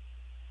you,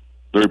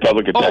 The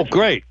Republic of Texas. Oh,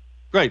 great.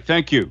 Great,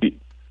 thank you.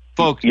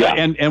 Folks, yeah.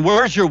 And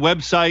where's your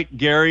website,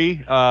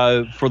 Gary,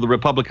 for the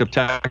Republic of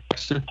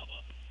Texas?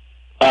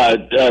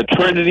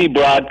 Trinity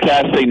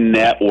Broadcasting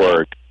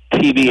Network,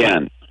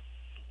 TBN,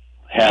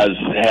 has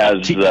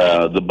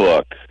the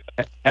book.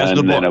 Has and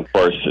the then, book. of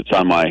course, it's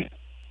on my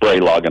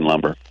Bray Log and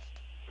Lumber.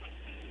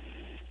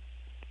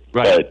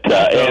 Right.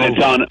 But, and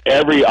it's on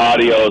every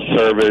audio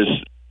service,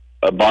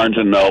 Barnes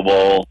 &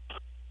 Noble,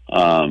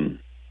 Audible,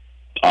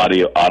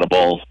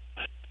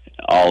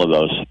 all of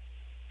those.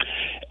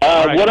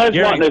 Right, what I was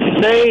Gary. wanting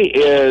to say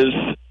is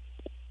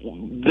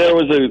there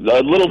was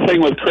a little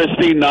thing with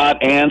Christy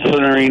not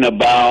answering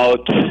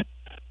about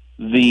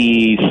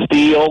the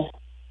steel.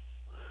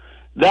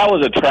 That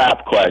was a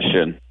trap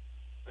question.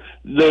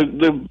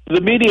 The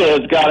media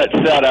has got it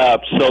set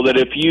up so that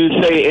if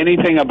you say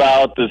anything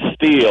about the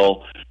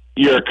steel,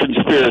 you're a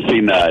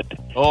conspiracy nut.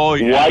 Oh,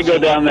 yeah. Why go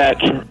down that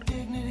trail?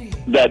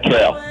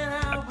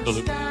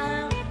 Absolutely.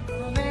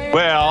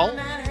 Well,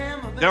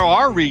 there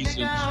are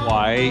reasons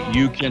why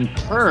you can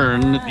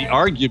turn the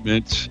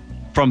argument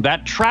from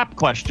that trap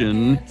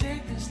question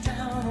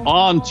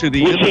on to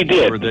the Which she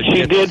did.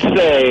 She did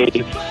say,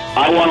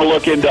 I want to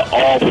look into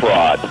all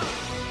fraud.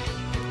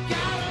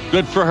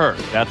 Good for her.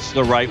 That's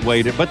the right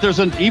way to. But there's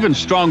an even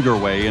stronger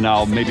way, and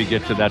I'll maybe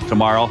get to that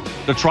tomorrow.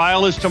 The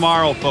trial is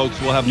tomorrow, folks.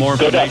 We'll have more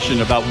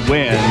information about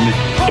when.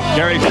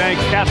 Gary,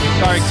 thanks. Kathy,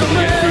 sorry couldn't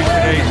get through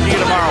today. See you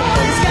tomorrow,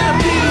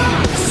 folks.